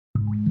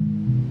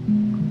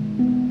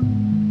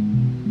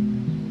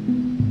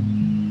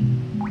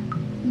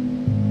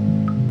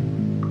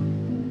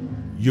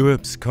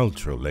Europe's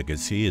cultural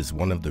legacy is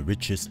one of the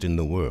richest in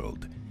the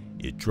world.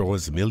 It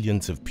draws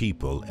millions of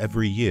people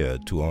every year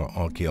to our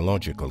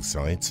archaeological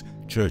sites,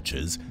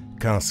 churches,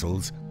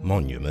 castles,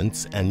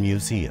 monuments, and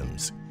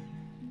museums.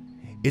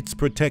 Its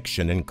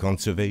protection and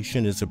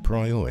conservation is a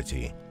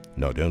priority,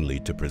 not only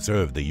to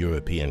preserve the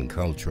European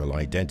cultural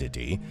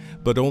identity,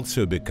 but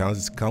also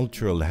because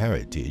cultural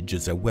heritage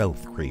is a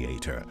wealth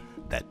creator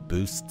that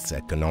boosts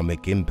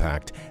economic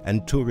impact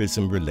and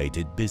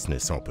tourism-related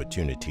business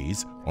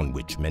opportunities on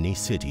which many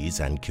cities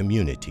and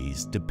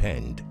communities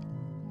depend.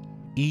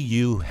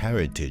 EU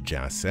heritage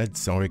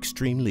assets are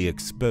extremely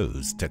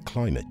exposed to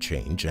climate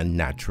change and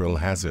natural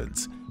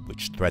hazards,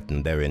 which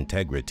threaten their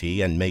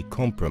integrity and may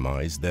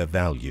compromise their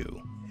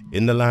value.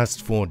 In the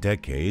last 4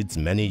 decades,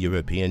 many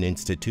European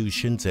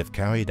institutions have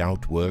carried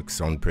out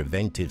works on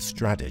preventive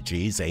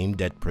strategies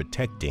aimed at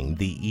protecting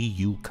the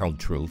EU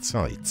cultural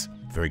sites.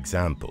 For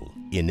example,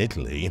 in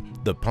Italy,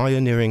 the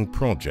pioneering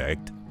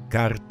project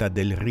Carta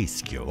del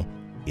Rischio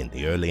in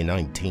the early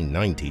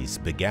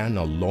 1990s began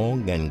a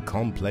long and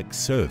complex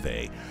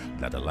survey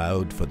that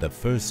allowed for the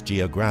first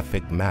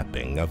geographic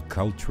mapping of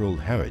cultural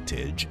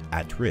heritage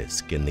at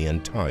risk in the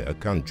entire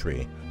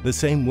country. The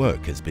same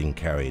work has been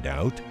carried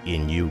out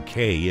in UK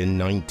in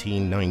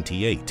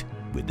 1998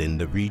 within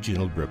the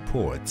regional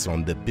reports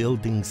on the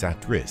buildings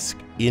at risk,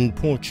 in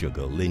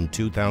Portugal in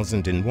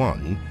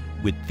 2001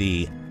 with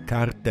the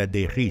Carta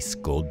de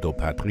Risco do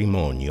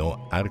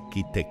Patrimonio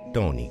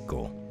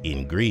Architettonico,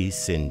 in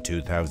Greece in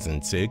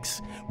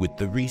 2006 with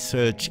the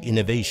Research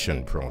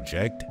Innovation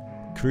Project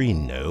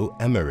Krino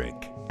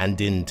Emmerich,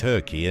 and in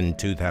Turkey in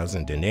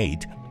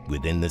 2008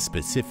 within the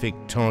specific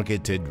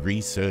Targeted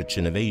Research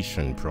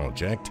Innovation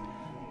Project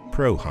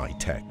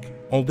ProHitech.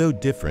 Although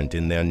different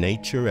in their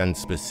nature and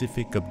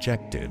specific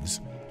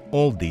objectives,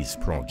 all these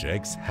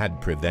projects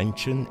had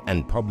prevention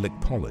and public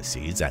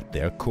policies at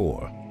their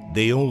core.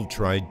 They all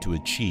tried to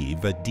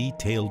achieve a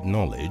detailed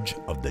knowledge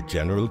of the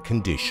general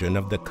condition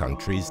of the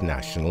country's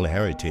national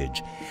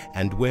heritage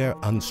and where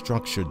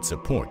unstructured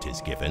support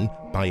is given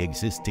by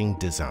existing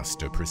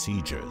disaster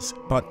procedures.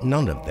 But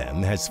none of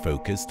them has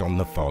focused on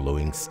the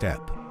following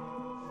step: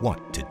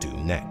 what to do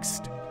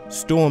next.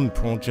 STORM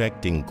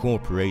project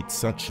incorporates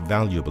such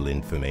valuable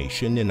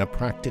information in a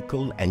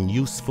practical and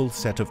useful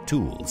set of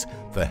tools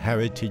for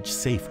heritage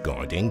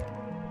safeguarding,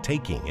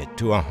 taking it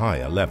to a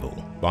higher level.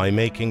 By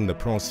making the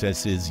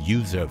processes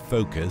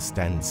user-focused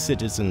and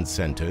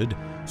citizen-centered,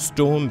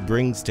 STORM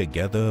brings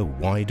together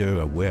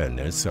wider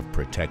awareness of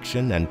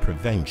protection and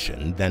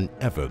prevention than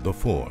ever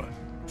before.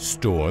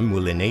 STORM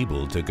will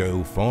enable to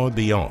go far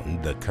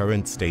beyond the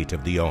current state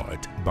of the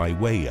art by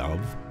way of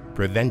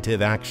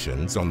preventive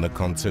actions on the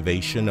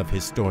conservation of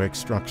historic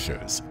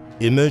structures,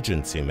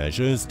 emergency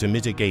measures to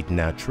mitigate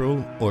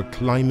natural or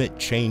climate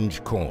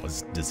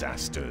change-caused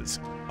disasters,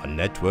 a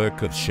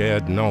network of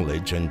shared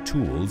knowledge and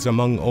tools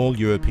among all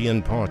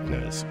European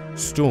partners.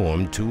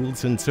 STORM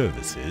tools and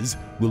services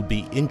will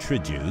be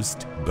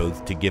introduced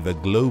both to give a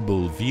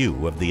global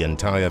view of the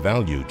entire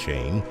value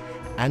chain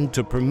and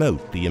to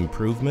promote the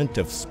improvement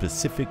of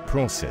specific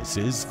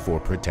processes for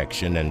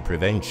protection and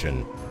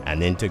prevention.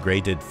 An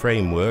integrated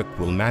framework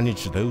will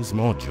manage those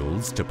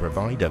modules to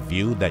provide a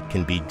view that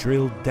can be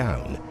drilled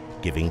down,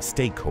 giving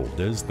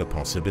stakeholders the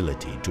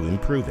possibility to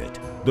improve it.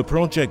 The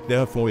project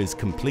therefore is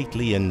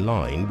completely in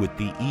line with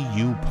the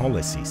EU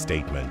policy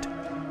statement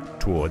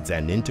towards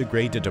an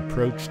integrated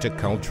approach to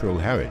cultural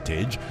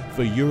heritage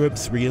for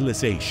Europe's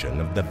realization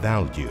of the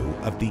value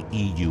of the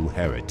EU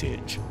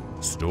heritage.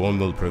 STORM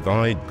will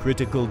provide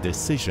critical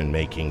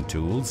decision-making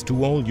tools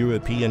to all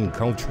European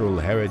cultural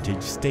heritage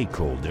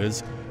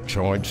stakeholders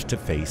charged to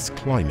face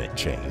climate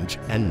change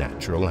and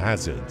natural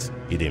hazards.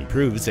 It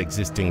improves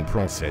existing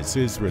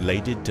processes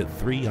related to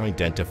 3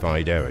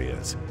 identified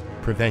areas: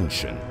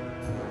 prevention,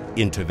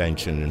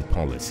 intervention and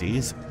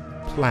policies,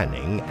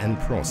 planning and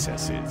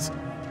processes.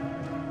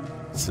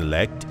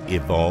 Select,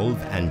 evolve,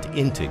 and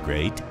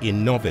integrate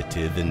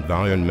innovative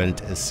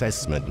environment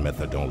assessment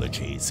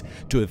methodologies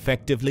to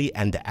effectively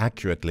and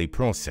accurately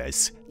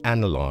process,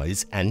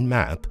 analyze, and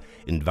map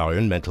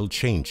environmental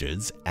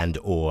changes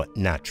and/or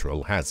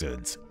natural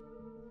hazards.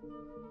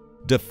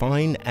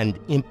 Define and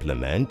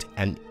implement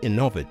an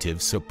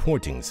innovative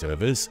supporting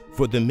service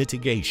for the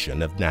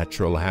mitigation of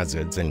natural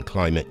hazards and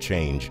climate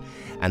change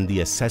and the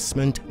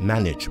assessment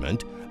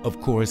management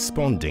of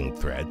corresponding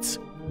threats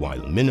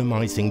while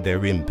minimizing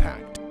their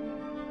impact.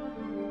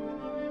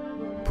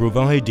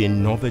 Provide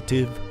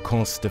innovative,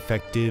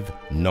 cost-effective,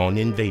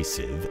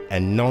 non-invasive,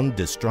 and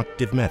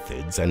non-destructive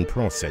methods and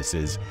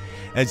processes,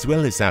 as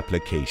well as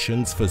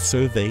applications for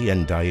survey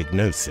and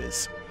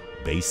diagnosis,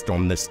 based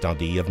on the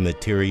study of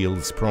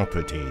materials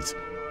properties,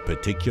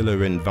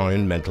 particular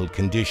environmental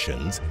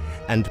conditions,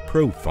 and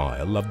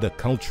profile of the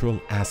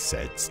cultural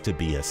assets to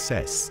be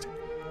assessed.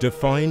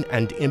 Define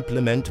and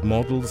implement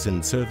models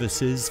and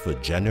services for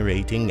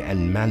generating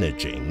and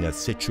managing a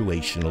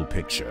situational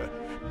picture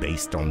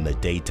based on the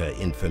data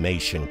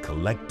information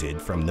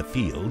collected from the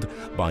field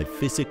by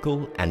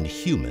physical and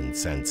human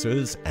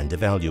sensors and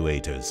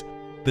evaluators,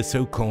 the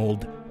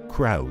so-called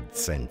crowd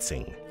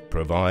sensing.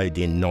 provide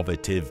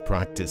innovative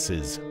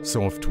practices,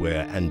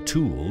 software and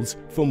tools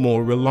for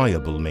more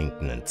reliable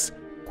maintenance,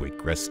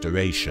 quick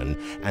restoration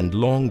and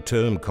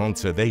long-term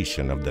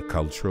conservation of the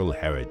cultural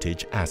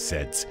heritage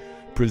assets,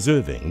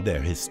 preserving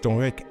their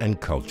historic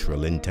and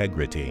cultural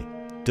integrity.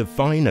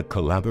 Define a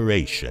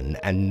collaboration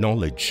and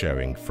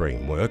knowledge-sharing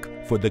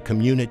framework for the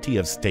community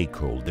of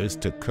stakeholders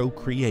to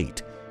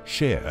co-create,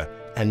 share,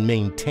 and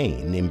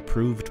maintain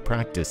improved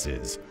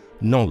practices,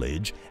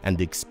 knowledge, and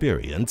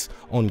experience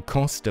on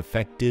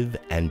cost-effective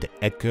and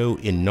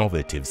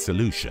eco-innovative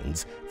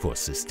solutions for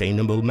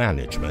sustainable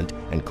management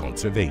and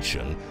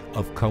conservation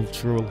of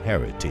cultural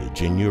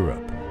heritage in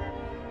Europe.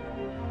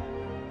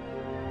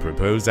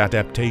 Propose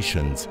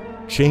adaptations,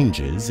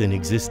 changes in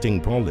existing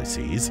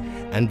policies,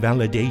 and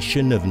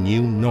validation of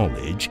new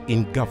knowledge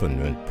in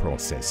government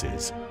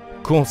processes.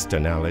 Cost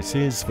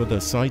analysis for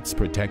the site's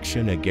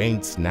protection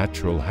against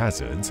natural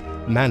hazards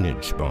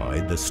managed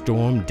by the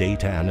Storm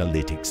data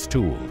analytics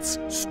tools.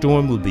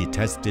 Storm will be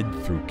tested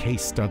through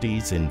case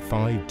studies in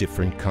 5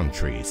 different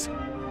countries: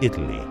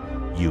 Italy,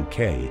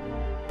 UK,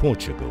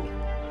 Portugal,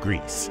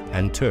 Greece,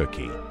 and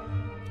Turkey.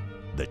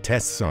 The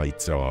test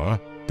sites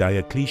are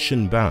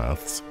Diocletian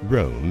Baths,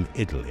 Rome,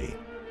 Italy;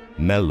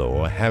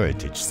 Mellor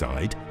Heritage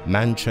Site,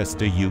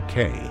 Manchester,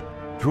 UK;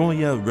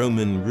 Troia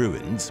Roman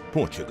Ruins,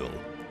 Portugal;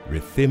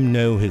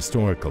 Rethymno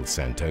Historical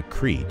Centre,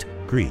 Crete,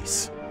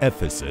 Greece;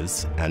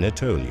 Ephesus,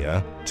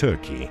 Anatolia,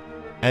 Turkey,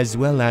 as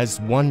well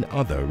as one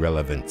other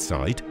relevant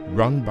site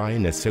run by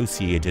an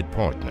associated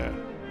partner,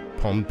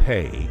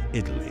 Pompeii,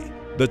 Italy.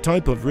 The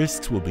type of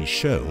risks will be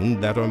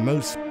shown that are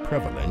most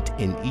prevalent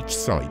in each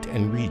site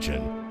and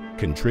region,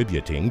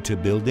 contributing to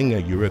building a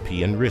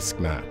European risk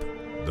map.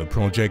 The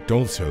project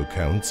also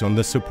counts on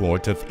the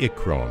support of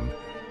ICCROM,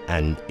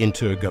 an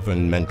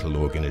intergovernmental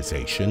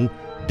organization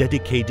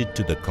dedicated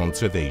to the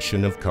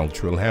conservation of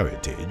cultural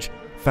heritage,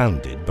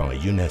 founded by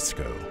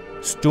UNESCO.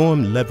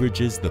 Storm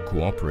leverages the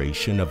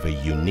cooperation of a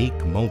unique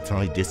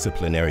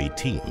multidisciplinary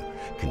team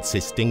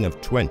consisting of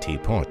 20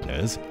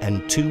 partners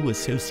and 2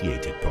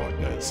 associated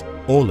partners,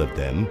 all of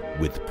them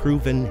with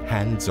proven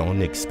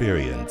hands-on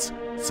experience,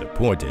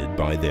 supported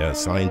by their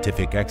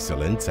scientific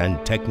excellence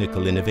and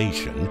technical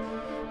innovation,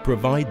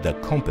 provide the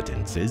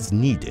competences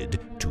needed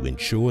to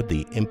ensure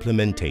the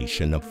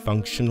implementation of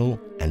functional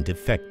and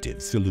effective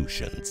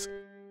solutions.